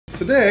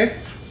today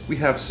we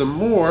have some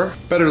more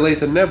better late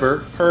than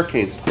never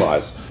hurricane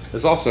supplies.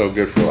 It's also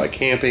good for like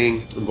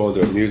camping. I'm going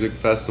to a music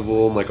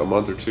festival in like a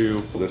month or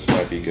two. This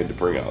might be good to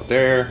bring out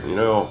there, you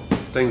know,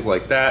 things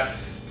like that.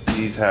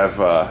 These have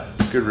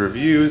good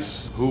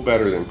reviews. Who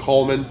better than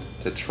Coleman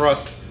to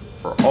trust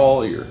for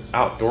all your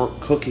outdoor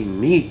cooking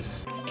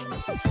needs?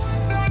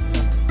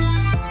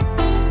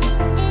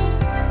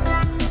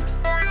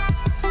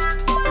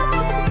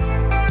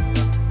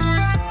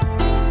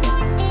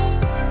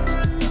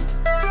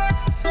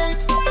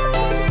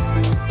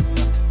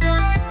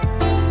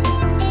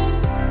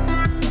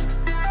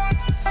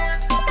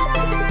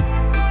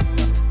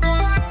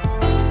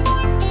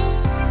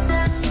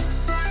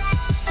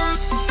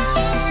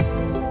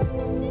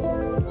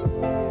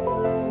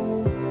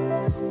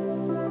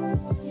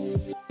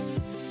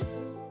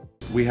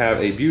 We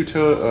have a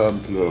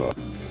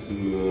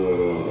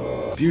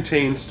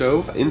butane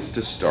stove,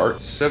 InstaStart,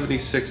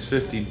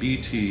 7650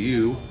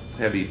 BTU,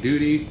 heavy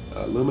duty,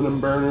 aluminum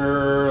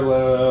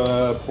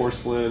burner,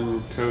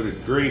 porcelain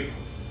coated grate,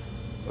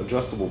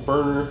 adjustable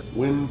burner,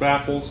 wind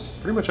baffles,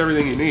 pretty much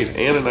everything you need,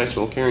 and a nice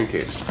little carrying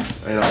case.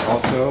 And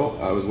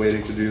I was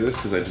waiting to do this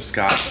because I just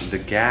got the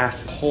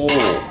gas, whole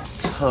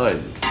ton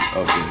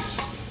of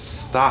this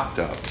stocked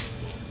up.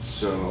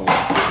 So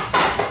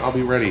I'll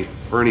be ready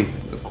for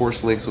anything. Of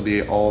course, links will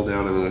be all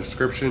down in the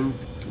description.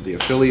 The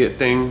affiliate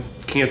thing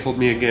canceled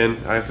me again.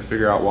 I have to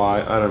figure out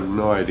why. I have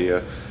no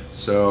idea.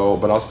 So,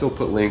 but I'll still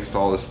put links to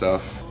all this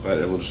stuff, but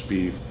it will just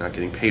be not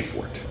getting paid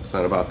for it. It's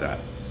not about that.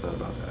 It's not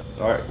about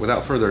that. All right,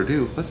 without further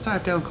ado, let's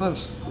dive down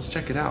close. Let's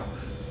check it out.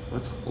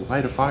 Let's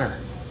light a fire.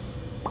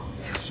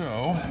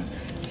 So,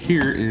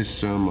 here is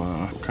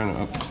some kind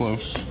of up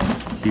close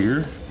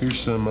here. Here's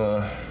some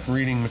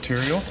reading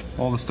material.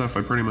 All the stuff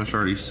I pretty much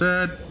already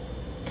said.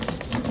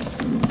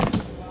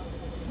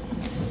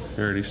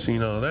 You already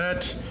seen all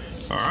that.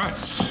 All right,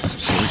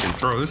 so we can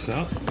throw this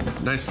out.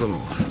 Nice little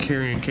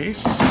carrying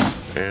case,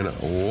 and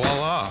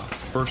voila.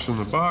 First in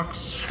the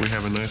box, we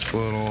have a nice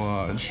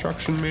little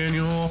instruction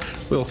manual.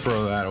 We'll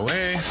throw that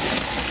away.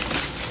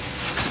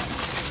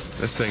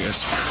 This thing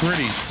is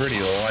pretty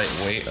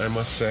lightweight, I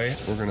must say.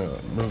 We're gonna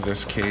move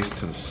this case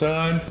to the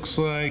side. Looks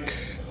like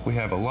we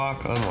have a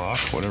lock, unlock,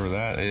 whatever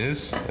that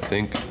is. I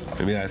think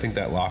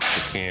that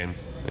locks the can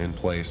in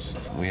place.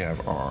 We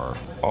have our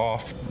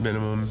off,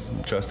 minimum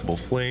adjustable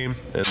flame,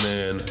 and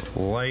then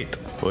light,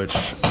 which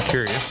I'm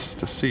curious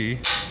to see.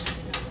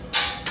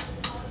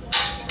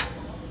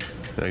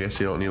 I guess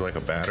you don't need like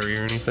a battery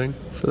or anything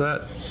for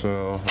that.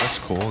 So that's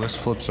cool. This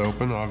flips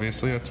open,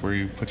 obviously. That's where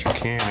you put your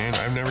can in.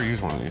 I've never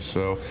used one of these,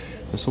 so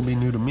this will be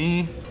new to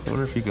me. I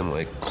wonder if you can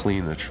like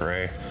clean the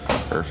tray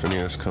or if any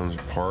of this comes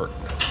apart.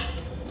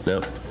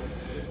 Nope.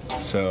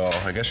 So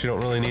I guess you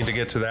don't really need to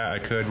get to that. I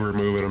could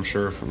remove it, I'm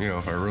sure, if, you know,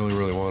 if I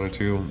really wanted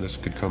to, this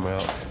could come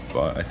out.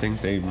 But I think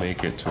they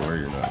make it to where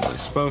you're not really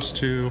supposed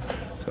to.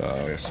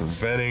 So we have some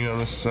venting on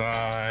the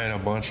side, a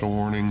bunch of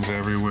warnings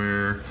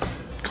everywhere.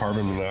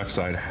 Carbon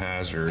monoxide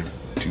hazard.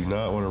 Do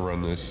not want to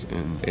run this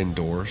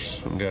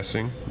indoors, I'm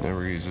guessing.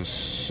 Never use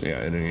this,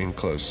 yeah, in an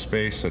enclosed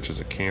space such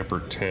as a camper,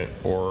 tent,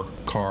 or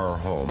car or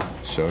home.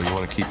 So you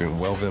want to keep it in a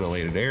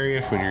well-ventilated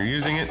area when you're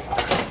using it.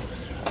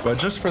 But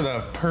just for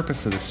the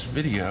purpose of this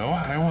video,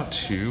 I want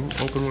to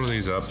open one of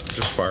these up,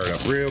 just fire it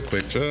up real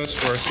quick, just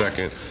for a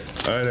second.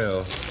 I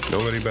know,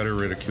 nobody better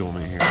ridicule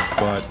me here,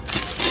 but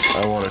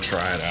I want to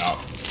try it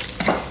out.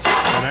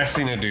 And I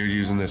seen a dude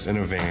using this in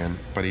a van,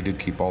 but he did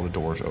keep all the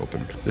doors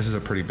open. This is a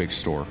pretty big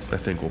store. I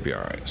think we'll be all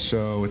right.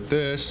 So with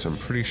this, I'm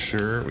pretty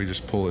sure we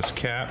just pull this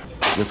cap.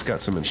 It's got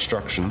some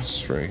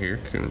instructions right here,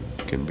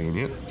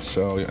 convenient.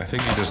 So I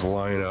think you just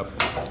line up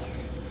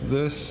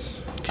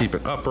this, keep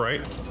it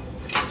upright.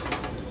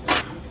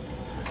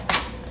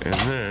 And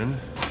then,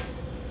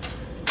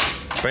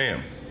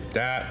 bam,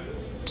 that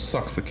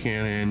sucks the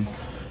can in.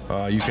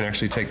 You can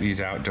actually take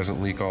these out. It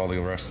doesn't leak all the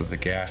rest of the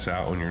gas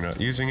out when you're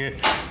not using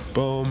it.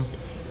 Boom.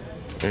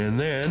 And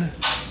then,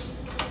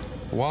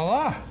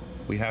 voila,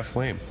 we have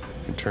flame.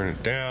 You can turn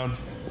it down.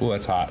 Oh,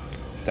 that's hot.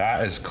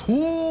 That is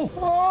cool.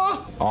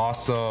 Ah,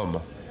 awesome.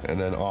 And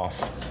then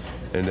off.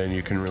 And then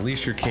you can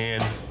release your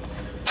can.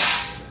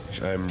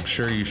 I'm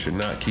sure you should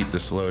not keep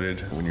this loaded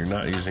when you're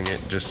not using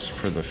it, just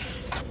for the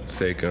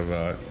sake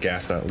of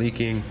gas not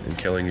leaking and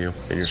killing you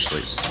in your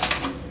sleep.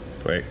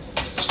 Wait.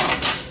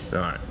 All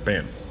right,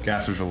 bam,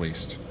 gas was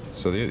released.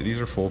 So these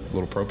are full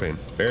little propane.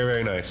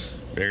 Very nice,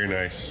 very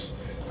nice.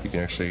 You can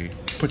actually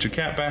put your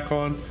cap back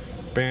on,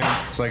 bam,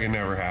 it's like it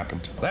never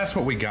happened. That's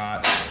what we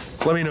got.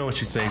 Let me know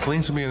what you think.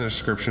 Links will be in the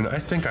description. I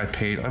think I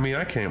paid, I mean,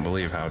 I can't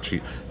believe how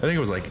cheap. I think it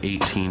was like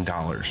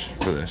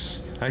 $18 for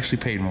this. I actually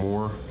paid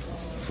more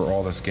for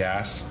all this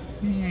gas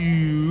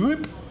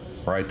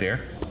right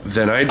there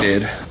than I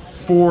did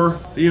for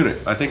the unit.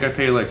 I think I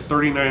paid like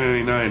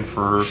 $39.99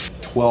 for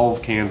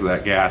 12 cans of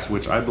that gas,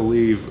 which I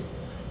believe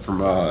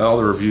from all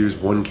the reviews,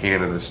 one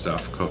can of this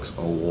stuff cooks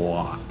a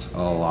lot.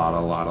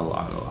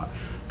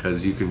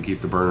 Because you can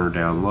keep the burner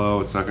down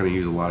low. It's not gonna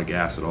use a lot of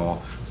gas at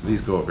all. So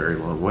these go a very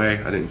long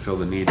way. I didn't feel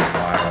the need to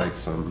buy like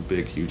some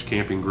big, huge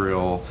camping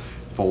grill,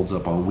 folds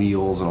up on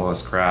wheels and all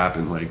this crap,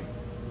 and like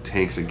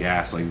tanks of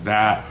gas like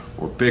that,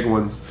 or big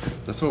ones.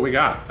 That's what we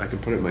got. I can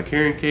put it in my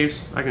carrying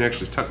case. I can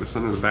actually tuck this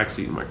under the back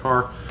seat in my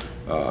car,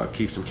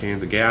 keep some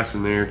cans of gas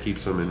in there, keep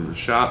some in the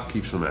shop,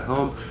 keep some at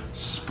home,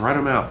 spread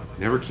them out.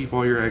 Never keep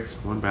all your eggs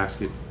in one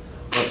basket.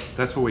 But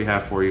that's what we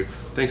have for you.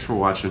 Thanks for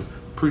watching.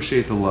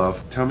 Appreciate the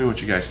love. Tell me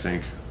what you guys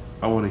think.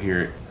 I want to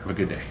hear it. Have a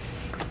good day.